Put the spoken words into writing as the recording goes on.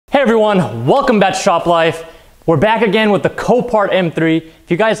Hey everyone, welcome back to Shop Life. We're back again with the Copart M3. If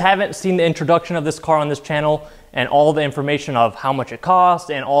you guys haven't seen the introduction of this car on this channel and all the information of how much it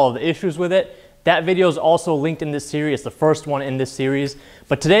costs and all of the issues with it, that video is also linked in this series. It's the first one in this series.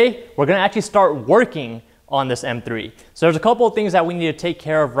 But today, we're gonna actually start working on this M3. So there's a couple of things that we need to take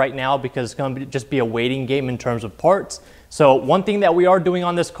care of right now because it's gonna just be a waiting game in terms of parts. So one thing that we are doing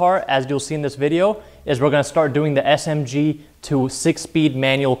on this car, as you'll see in this video, is we're gonna start doing the SMG to 6-speed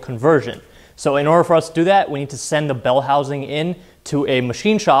manual conversion. So in order for us to do that, we need to send the bell housing in to a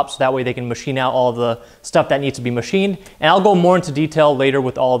machine shop so that way they can machine out all the stuff that needs to be machined. And I'll go more into detail later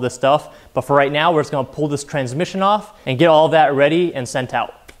with all of this stuff. But for right now, we're just gonna pull this transmission off and get all of that ready and sent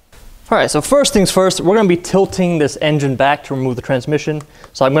out. All right, so first things first, we're gonna be tilting this engine back to remove the transmission.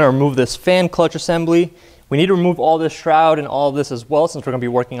 So I'm gonna remove this fan clutch assembly. We need to remove all this shroud and all of this as well since we're gonna be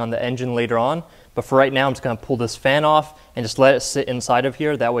working on the engine later on. But for right now, I'm just gonna pull this fan off and just let it sit inside of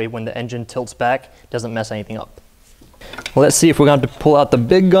here. That way when the engine tilts back, it doesn't mess anything up. Well, let's see if we're going to pull out the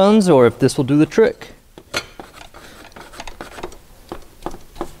big guns or if this will do the trick.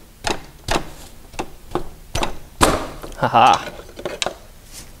 Haha.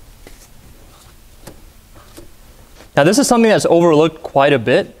 Now this is something that's overlooked quite a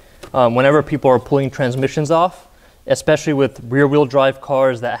bit whenever people are pulling transmissions off, especially with rear-wheel drive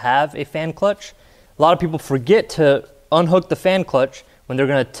cars that have a fan clutch. A lot of people forget to unhook the fan clutch when they're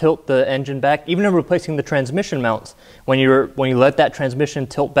going to tilt the engine back, even in replacing the transmission mounts. When you let that transmission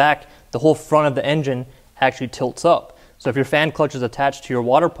tilt back, the whole front of the engine actually tilts up. So if your fan clutch is attached to your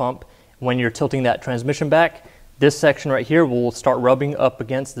water pump, when you're tilting that transmission back, this section right here will start rubbing up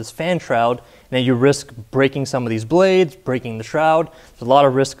against this fan shroud, and then you risk breaking some of these blades, breaking the shroud. There's a lot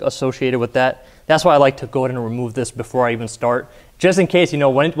of risk associated with that. That's why I like to go ahead and remove this before I even start, just in case,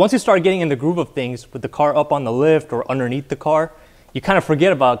 once you start getting in the groove of things with the car up on the lift or underneath the car, you kind of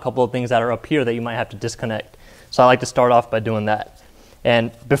forget about a couple of things that are up here that you might have to disconnect. So I like to start off by doing that.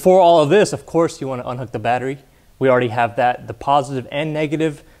 And before all of this, of course, you want to unhook the battery. We already have that, the positive and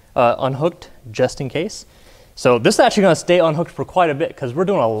negative unhooked, just in case. So this is actually going to stay unhooked for quite a bit because we're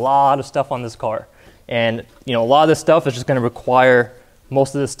doing a lot of stuff on this car. And a lot of this stuff is just going to require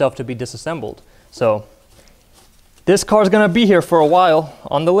most of this stuff to be disassembled. So this car is going to be here for a while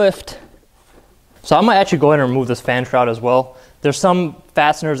on the lift. So I might actually go ahead and remove this fan shroud as well. There's some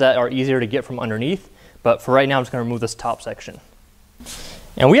fasteners that are easier to get from underneath, but for right now I'm just going to remove this top section.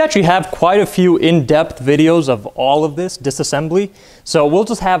 And we actually have quite a few in-depth videos of all of this disassembly. So we'll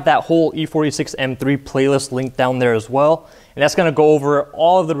just have that whole E46 M3 playlist linked down there as well. And that's going to go over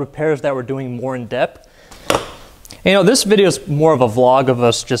all of the repairs that we're doing more in depth. This video is more of a vlog of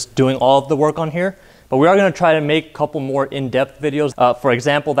us just doing all of the work on here, but we are going to try to make a couple more in-depth videos. For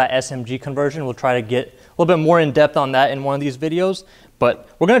example, that SMG conversion, we'll try to get a little bit more in-depth on that in one of these videos. But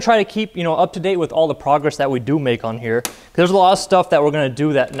we're going to try to keep up to date with all the progress that we do make on here. Because there's a lot of stuff that we're going to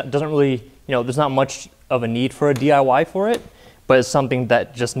do that doesn't really, there's not much of a need for a DIY for it, but it's something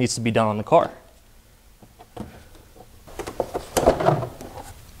that just needs to be done on the car.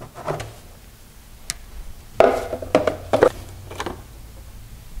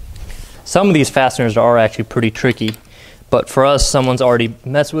 Some of these fasteners are actually pretty tricky, but for us, someone's already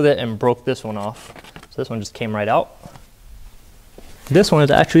messed with it and broke this one off. So this one just came right out. This one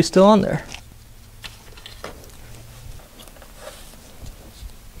is actually still on there.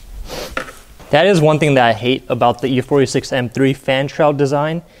 That is one thing that I hate about the E46 M3 fan shroud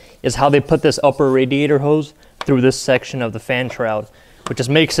design, is how they put this upper radiator hose through this section of the fan shroud, which just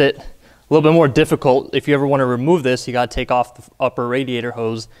makes it a little bit more difficult. If you ever want to remove this, you got to take off the upper radiator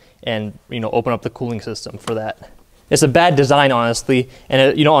hose and open up the cooling system for that. It's a bad design, honestly.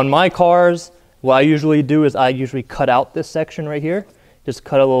 And on my cars, what I usually do is I usually cut out this section right here. Just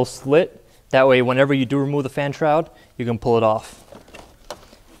cut a little slit. That way, whenever you do remove the fan shroud, you can pull it off.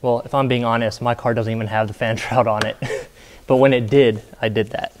 Well, if I'm being honest, my car doesn't even have the fan shroud on it. But when it did, I did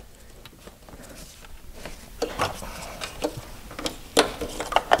that.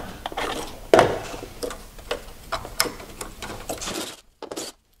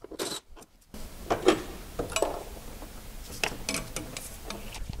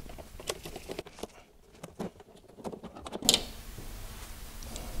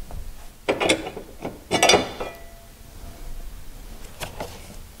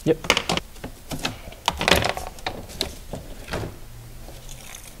 Yep.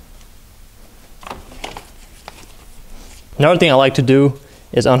 Another thing I like to do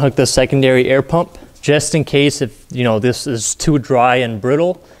is unhook the secondary air pump, just in case if this is too dry and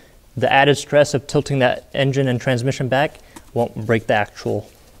brittle, the added stress of tilting that engine and transmission back won't break the actual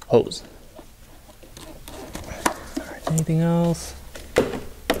hose. All right, anything else?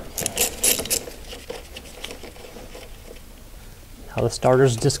 how the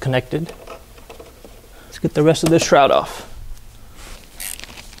starter's disconnected. Let's get the rest of this shroud off.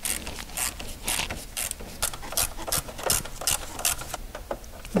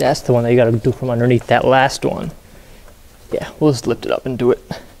 That's the one that you gotta do from underneath that last one. Yeah, we'll just lift it up and do it.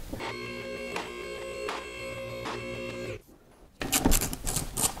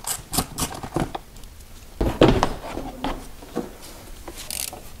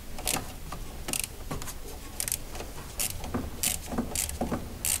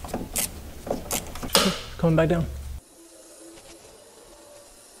 Coming back down.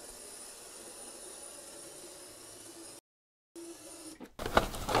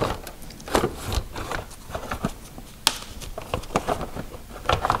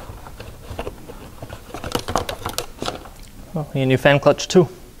 Oh, you need a new fan clutch too.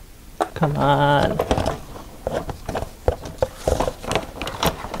 Come on.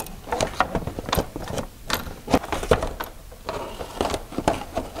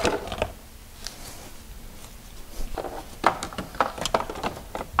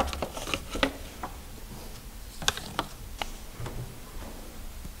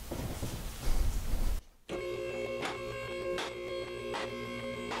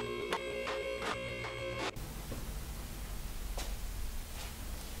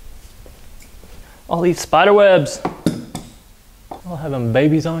 All these spider webs. I'll have them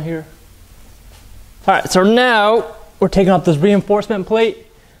babies on here. All right, so now we're taking off this reinforcement plate,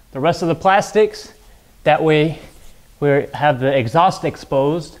 the rest of the plastics. That way we have the exhaust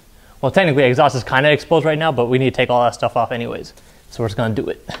exposed. Well, technically exhaust is kind of exposed right now, but we need to take all that stuff off anyways. So we're just gonna do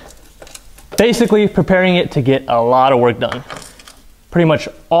it. Basically preparing it to get a lot of work done. Pretty much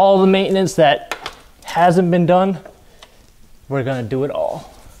all the maintenance that hasn't been done, we're gonna do it all,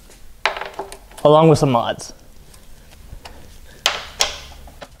 along with some mods.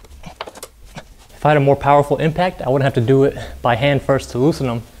 If I had a more powerful impact, I wouldn't have to do it by hand first to loosen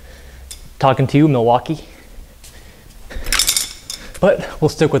them. Talking to you, Milwaukee. But we'll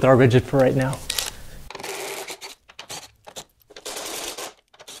stick with our rigid for right now.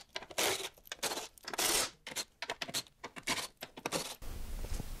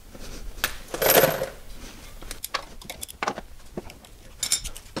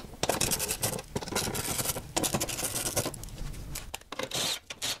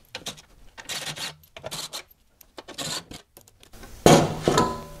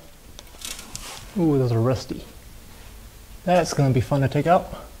 Ooh, those are rusty. That's gonna be fun to take out.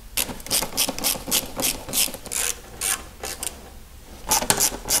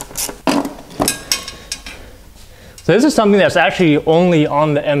 So this is something that's actually only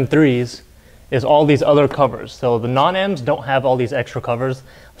on the M3s, is all these other covers. So the non-Ms don't have all these extra covers.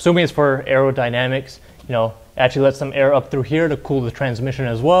 Assuming it's for aerodynamics, you know, actually lets some air up through here to cool the transmission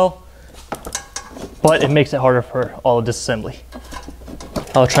as well. But it makes it harder for all the disassembly.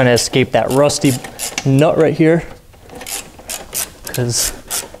 I was trying to escape that rusty nut right here, because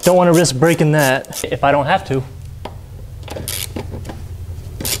don't want to risk breaking that if I don't have to.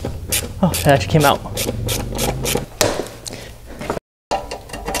 Oh, it actually came out.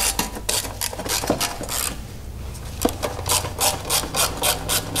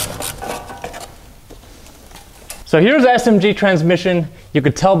 So here's the SMG transmission. You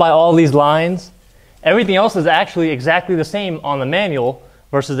could tell by all these lines. Everything else is actually exactly the same on the manual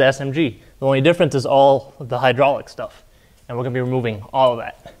versus the SMG. The only difference is all the hydraulic stuff. And we're gonna be removing all of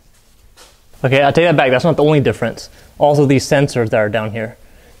that. Okay, I'll take that back, that's not the only difference. Also these sensors that are down here.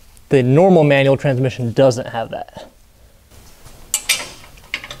 The normal manual transmission doesn't have that.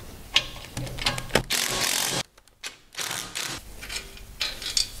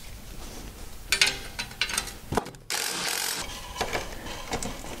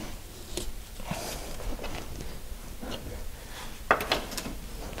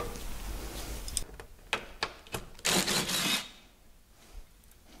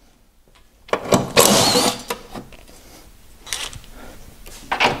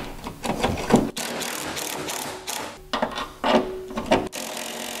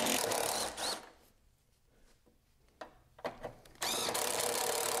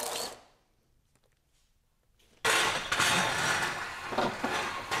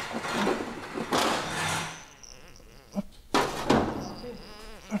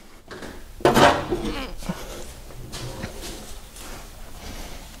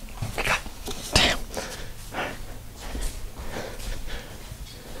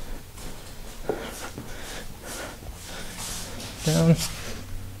 Down.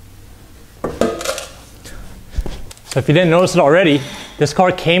 So if you didn't notice it already, this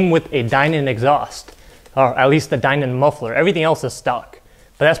car came with a Dynon exhaust, or at least the Dynon muffler. Everything else is stock.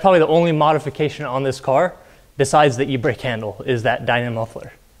 But that's probably the only modification on this car besides the e-brake handle, is that dyno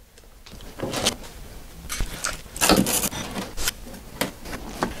muffler.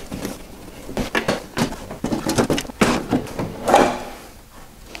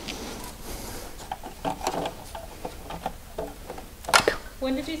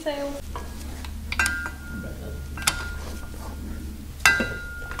 When did you say it was?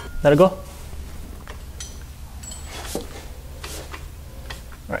 Let it go. All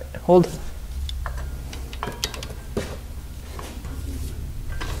right, hold.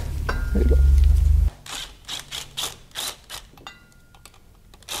 There you go.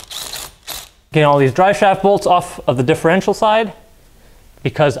 Getting all these drive shaft bolts off of the differential side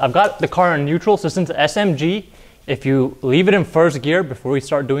because I've got the car in neutral, so since it's SMG, if you leave it in first gear before we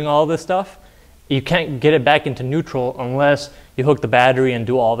start doing all this stuff, you can't get it back into neutral unless you hook the battery and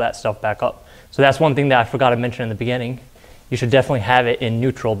do all that stuff back up. So that's one thing that I forgot to mention in the beginning. You should definitely have it in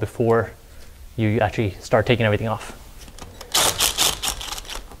neutral before you actually start taking everything off.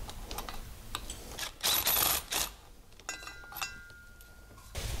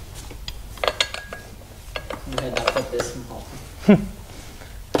 You had to put this small.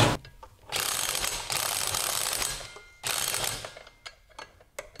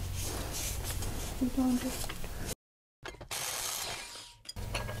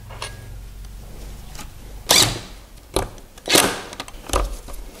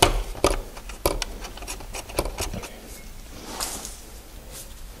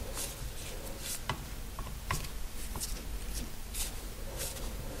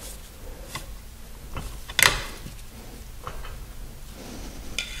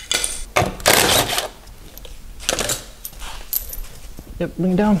 Yep,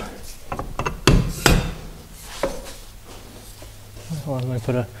 bring it down. Hold on, let me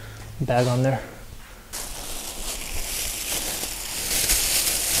put a bag on there.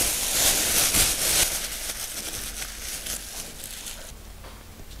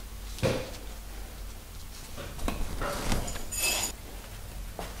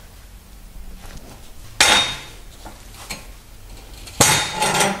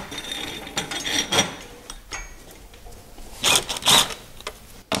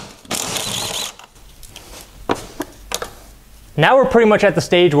 Now we're pretty much at the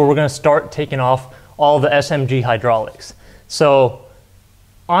stage where we're going to start taking off all the SMG hydraulics. So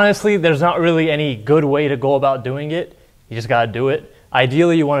honestly, there's not really any good way to go about doing it. You just got to do it.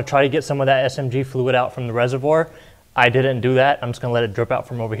 Ideally, you want to try to get some of that SMG fluid out from the reservoir. I didn't do that. I'm just going to let it drip out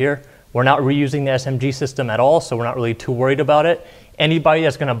from over here. We're not reusing the SMG system at all, so we're not really too worried about it. Anybody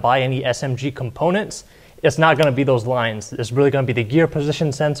that's going to buy any SMG components, it's not going to be those lines. It's really going to be the gear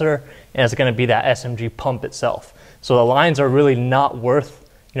position sensor, and it's going to be that SMG pump itself. So the lines are really not worth,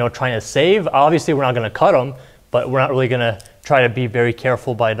 trying to save. Obviously, we're not going to cut them, but we're not really going to try to be very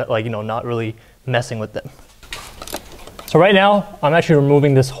careful by, not really messing with them. So right now, I'm actually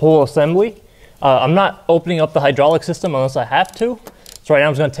removing this whole assembly. I'm not opening up the hydraulic system unless I have to. So right now,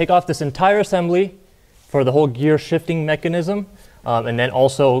 I'm just going to take off this entire assembly for the whole gear shifting mechanism, and then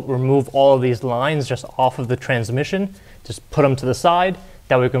also remove all of these lines just off of the transmission. Just put them to the side.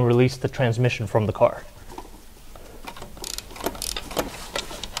 That way we can release the transmission from the car.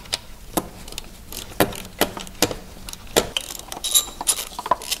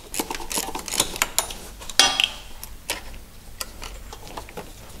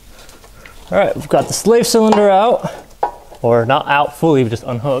 All right, we've got the slave cylinder out, or not out fully, just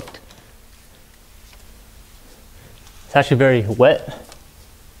unhooked. It's actually very wet.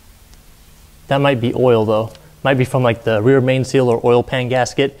 That might be oil though. Might be from like the rear main seal or oil pan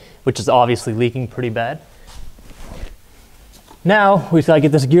gasket, which is obviously leaking pretty bad. Now we've got to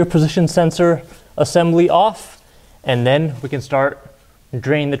get this gear position sensor assembly off, and then we can start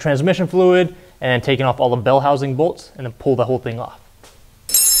draining the transmission fluid and then taking off all the bell housing bolts and then pull the whole thing off.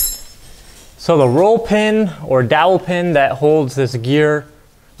 So the roll pin or dowel pin that holds this gear,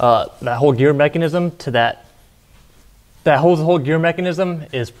 that whole gear mechanism to that holds the whole gear mechanism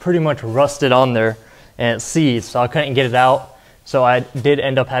is pretty much rusted on there and it seized, so I couldn't get it out. So I did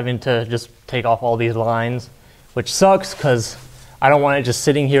end up having to just take off all these lines, which sucks because I don't want it just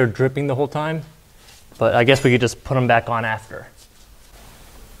sitting here dripping the whole time. But I guess we could just put them back on after.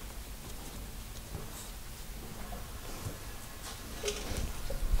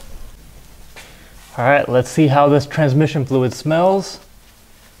 All right, let's see how this transmission fluid smells.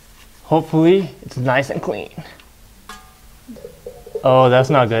 Hopefully it's nice and clean. Oh, that's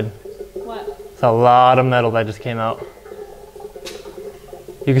not good. What? It's a lot of metal that just came out.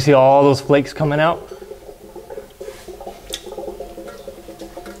 You can see all those flakes coming out.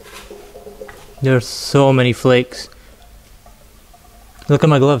 There's so many flakes. Look at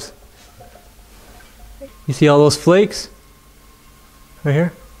my gloves. You see all those flakes? Right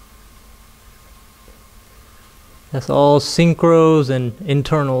here? That's all synchros and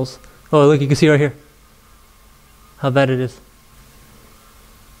internals. Oh, look, you can see right here how bad it is.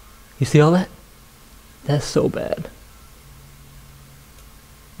 You see all that? That's so bad.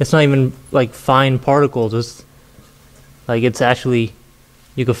 It's not even like fine particles. It's like it's actually,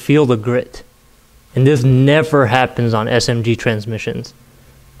 you can feel the grit. And this never happens on SMG transmissions.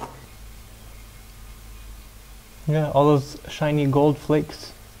 Yeah, all those shiny gold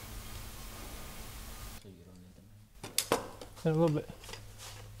flakes. A little bit.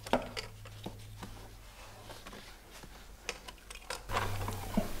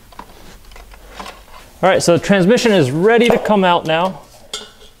 All right, so the transmission is ready to come out now.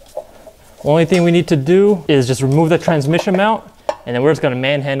 Only thing we need to do is just remove the transmission mount, and then we're just gonna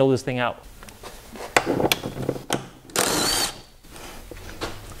manhandle this thing out.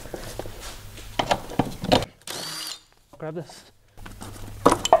 Grab this.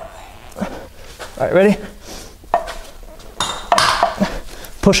 All right, ready?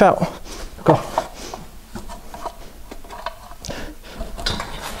 Push out. Go.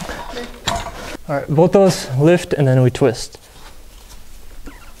 All right, both those lift and then we twist.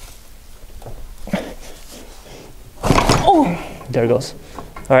 Oh, there it goes.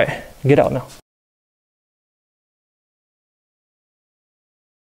 All right, get out now.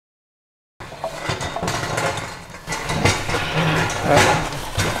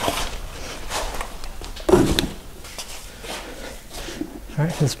 All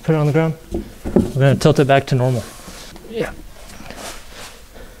right, let's put it on the ground. We're gonna tilt it back to normal. Yeah.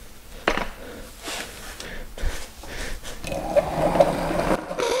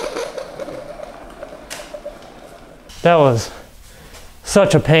 That was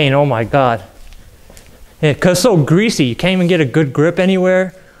such a pain, oh my God. Yeah, 'cause it's so greasy, you can't even get a good grip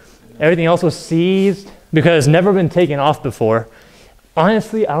anywhere. Everything else was seized because it's never been taken off before.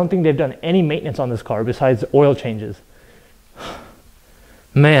 Honestly, I don't think they've done any maintenance on this car besides oil changes.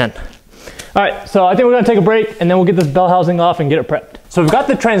 Man. All right, so I think we're gonna take a break and then we'll get this bell housing off and get it prepped. So we've got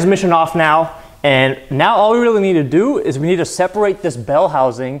the transmission off now, and now all we really need to do is we need to separate this bell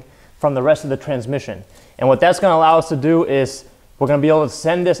housing from the rest of the transmission. And what that's gonna allow us to do is we're gonna be able to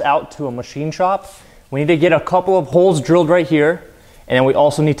send this out to a machine shop. We need to get a couple of holes drilled right here, and then we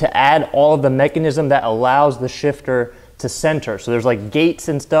also need to add all of the mechanism that allows the shifter to center. So there's like gates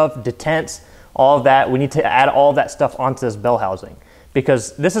and stuff, detents, all of that. We need to add all of that stuff onto this bell housing,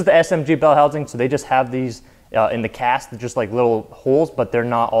 because this is the SMG bell housing, so they just have these in the cast, just like little holes, but they're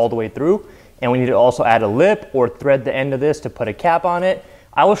not all the way through. And we need to also add a lip or thread the end of this to put a cap on it.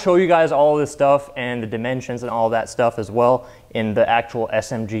 I will show you guys all of this stuff and the dimensions and all that stuff as well in the actual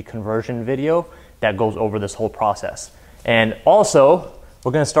SMG conversion video that goes over this whole process. And also,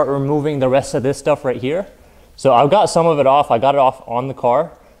 we're gonna start removing the rest of this stuff right here. So I've got some of it off. I got it off on the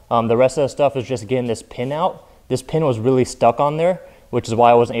car. The rest of the stuff is just getting this pin out. This pin was really stuck on there, which is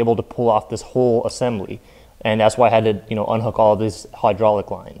why I wasn't able to pull off this whole assembly. And that's why I had to, unhook all of these hydraulic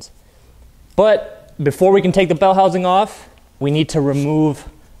lines. But before we can take the bell housing off, we need to remove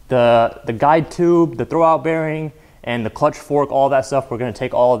the guide tube, the throwout bearing, and the clutch fork, all that stuff. We're gonna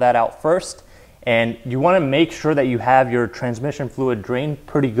take all of that out first. And you wanna make sure that you have your transmission fluid drained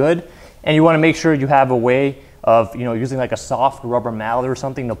pretty good. And you wanna make sure you have a way of using like a soft rubber mallet or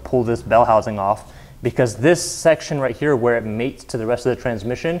something to pull this bell housing off, because this section right here where it mates to the rest of the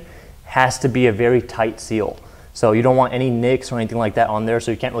transmission has to be a very tight seal. So you don't want any nicks or anything like that on there, so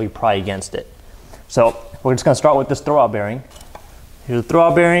you can't really pry against it. So we're just gonna start with this throwout bearing. Here's the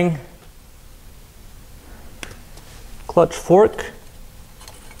throwout bearing, clutch fork,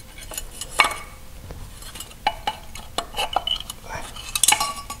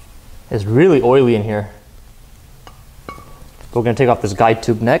 it's really oily in here. We're gonna take off this guide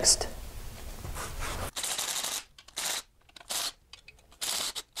tube next.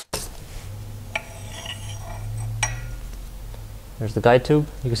 There's the guide tube.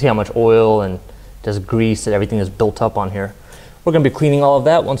 You can see how much oil and just grease and everything is built up on here. We're gonna be cleaning all of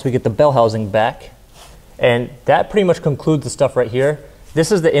that once we get the bell housing back. And that pretty much concludes the stuff right here.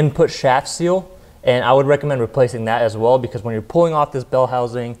 This is the input shaft seal, and I would recommend replacing that as well, because when you're pulling off this bell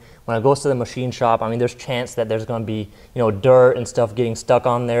housing, when it goes to the machine shop, there's chance that there's gonna be, dirt and stuff getting stuck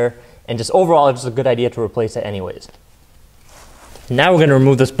on there, and just overall, it's just a good idea to replace it anyways. Now we're gonna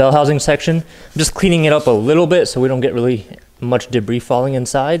remove this bell housing section. I'm just cleaning it up a little bit so we don't get really much debris falling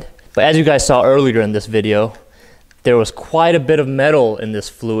inside. But as you guys saw earlier in this video, there was quite a bit of metal in this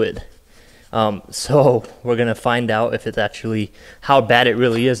fluid. So we're gonna find out if it's actually, how bad it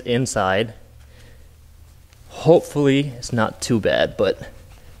really is inside. Hopefully it's not too bad, but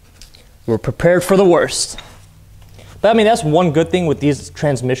we're prepared for the worst. But I mean, that's one good thing with these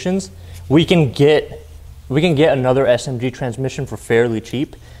transmissions. We can get another SMG transmission for fairly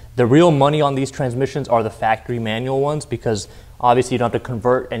cheap. The real money on these transmissions are the factory manual ones, because obviously you don't have to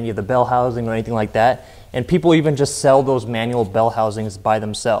convert any of the bell housing or anything like that. And people even just sell those manual bell housings by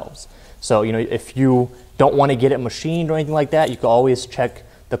themselves. So, you know, if you don't want to get it machined or anything like that, you can always check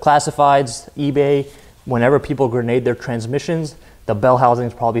the classifieds, eBay. Whenever people grenade their transmissions, the bell housing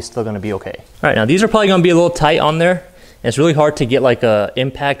is probably still going to be okay. All right, now these are probably going to be a little tight on there, and it's really hard to get like a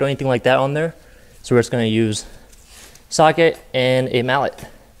impact or anything like that on there. So we're just going to use socket and a mallet.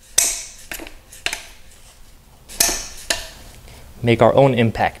 Make our own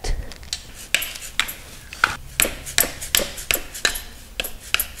impact.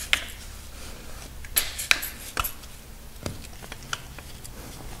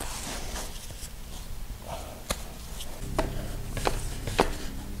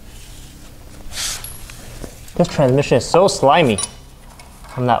 This transmission is so slimy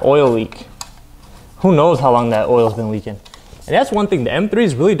from that oil leak. Who knows how long that oil's been leaking. And that's one thing, the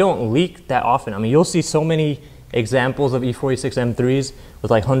M3s really don't leak that often. I mean, you'll see so many examples of E46 M3s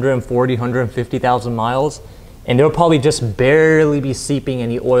with like 140, 150,000 miles, and they'll probably just barely be seeping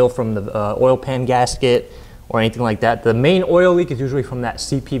any oil from the oil pan gasket or anything like that. The main oil leak is usually from that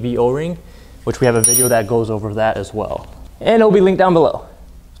CPV O-ring, which we have a video that goes over that as well. And it'll be linked down below.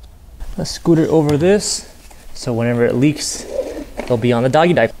 Let's scoot it over this, so whenever it leaks, it'll be on the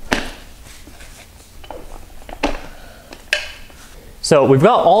doggy diaper. So we've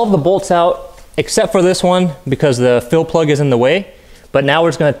got all of the bolts out, except for this one because the fill plug is in the way. But now we're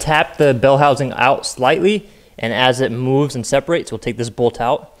just gonna tap the bell housing out slightly, and as it moves and separates, we'll take this bolt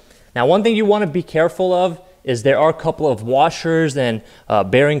out. Now, one thing you wanna be careful of is there are a couple of washers and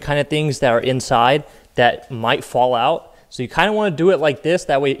bearing kind of things that are inside that might fall out. So you kind of want to do it like this.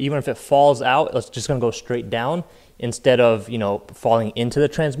 That way, even if it falls out, it's just going to go straight down instead of, you know, falling into the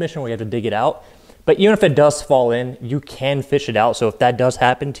transmission where you have to dig it out. But even if it does fall in, you can fish it out. So if that does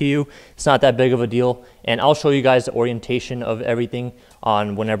happen to you, it's not that big of a deal. And I'll show you guys the orientation of everything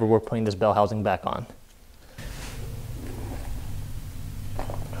on whenever we're putting this bell housing back on.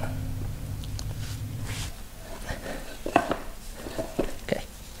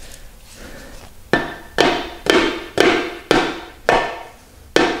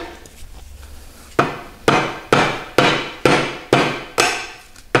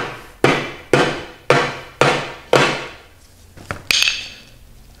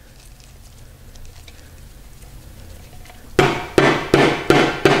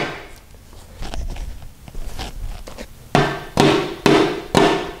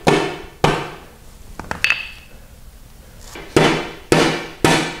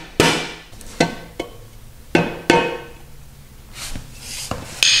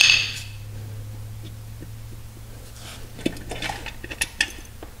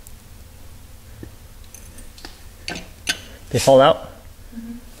 They fall out.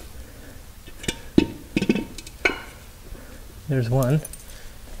 There's one.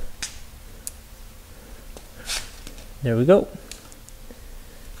 There we go.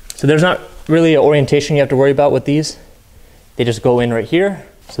 So there's not really an orientation you have to worry about with these. They just go in right here.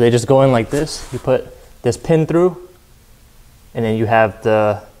 So they just go in like this. You put this pin through, and then you have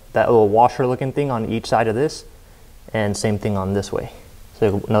that little washer looking thing on each side of this, and same thing on this way.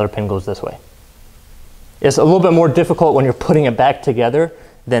 So another pin goes this way. It's a little bit more difficult when you're putting it back together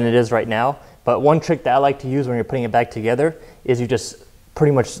than it is right now. But one trick that I like to use when you're putting it back together is you just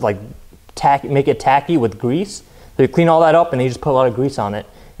pretty much like make it tacky with grease. So you clean all that up and then you just put a lot of grease on it,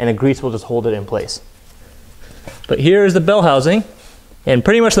 and the grease will just hold it in place. But here's the bell housing, and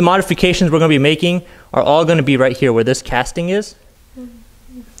pretty much the modifications we're going to be making are all going to be right here where this casting is.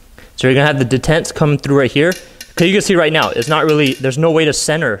 So you're going to have the detents come through right here. Because you can see right now, it's not really, there's no way to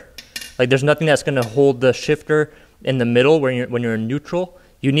center. Like there's nothing that's going to hold the shifter in the middle when you're in neutral.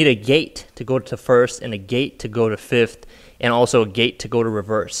 You need a gate to go to first and a gate to go to fifth, and also a gate to go to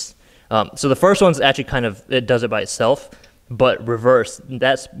reverse. So the first one's actually it does it by itself, but reverse,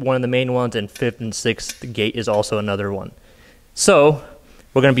 that's one of the main ones, and fifth and sixth gate is also another one. So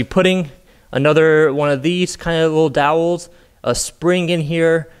we're going to be putting another one of these kind of little dowels, a spring in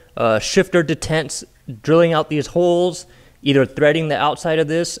here, shifter detents, drilling out these holes, either threading the outside of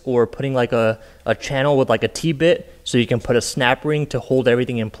this or putting like a channel with like a T-bit so you can put a snap ring to hold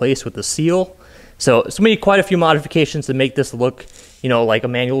everything in place with the seal. So it's going to be quite a few modifications to make this look, you know, like a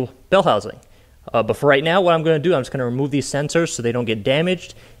manual bell housing. But for right now, what I'm going to do, I'm just going to remove these sensors so they don't get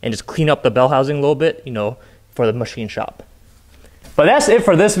damaged and just clean up the bell housing a little bit, you know, for the machine shop. But that's it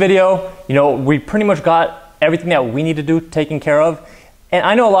for this video. You know, we pretty much got everything that we need to do taken care of. And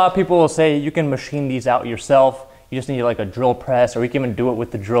I know a lot of people will say you can machine these out yourself. You just need like a drill press, or you can even do it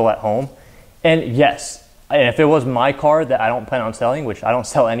with the drill at home. And yes, and if it was my car that I don't plan on selling, which I don't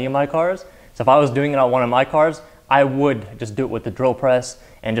sell any of my cars, so if I was doing it on one of my cars, I would just do it with the drill press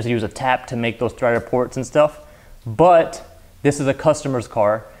and just use a tap to make those strider ports and stuff. But this is a customer's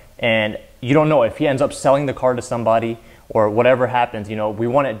car, and you don't know if he ends up selling the car to somebody or whatever happens. You know, we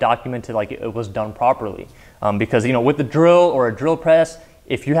want it documented like it was done properly. Because, you know, with the drill or a drill press,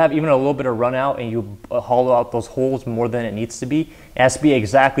 if you have even a little bit of run out and you hollow out those holes more than it needs to be, it has to be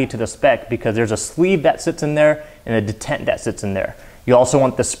exactly to the spec, because there's a sleeve that sits in there and a detent that sits in there. You also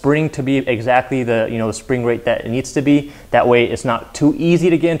want the spring to be exactly the, you know, the spring rate that it needs to be. That way it's not too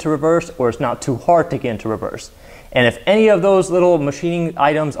easy to get into reverse, or it's not too hard to get into reverse. And if any of those little machining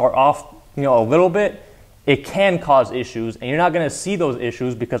items are off, you know, a little bit, it can cause issues, and you're not going to see those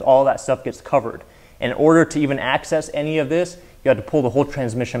issues because all that stuff gets covered. And in order to even access any of this, you have to pull the whole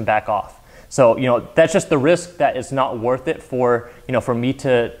transmission back off. So, you know, that's just the risk that it's not worth it for, you know, for me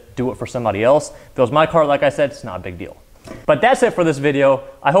to do it for somebody else. If it was my car, like I said, it's not a big deal. But that's it for this video.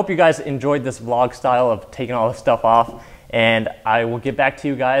 I hope you guys enjoyed this vlog style of taking all this stuff off, and I will get back to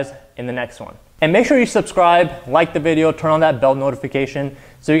you guys in the next one. And make sure you subscribe, like the video, turn on that bell notification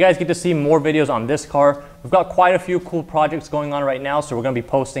so you guys get to see more videos on this car. We've got quite a few cool projects going on right now, so we're going to be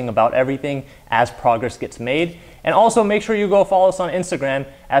posting about everything as progress gets made. And also make sure you go follow us on Instagram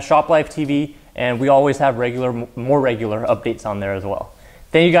at ShopLifeTV, and we always have more regular updates on there as well.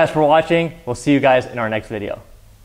 Thank you guys for watching. We'll see you guys in our next video.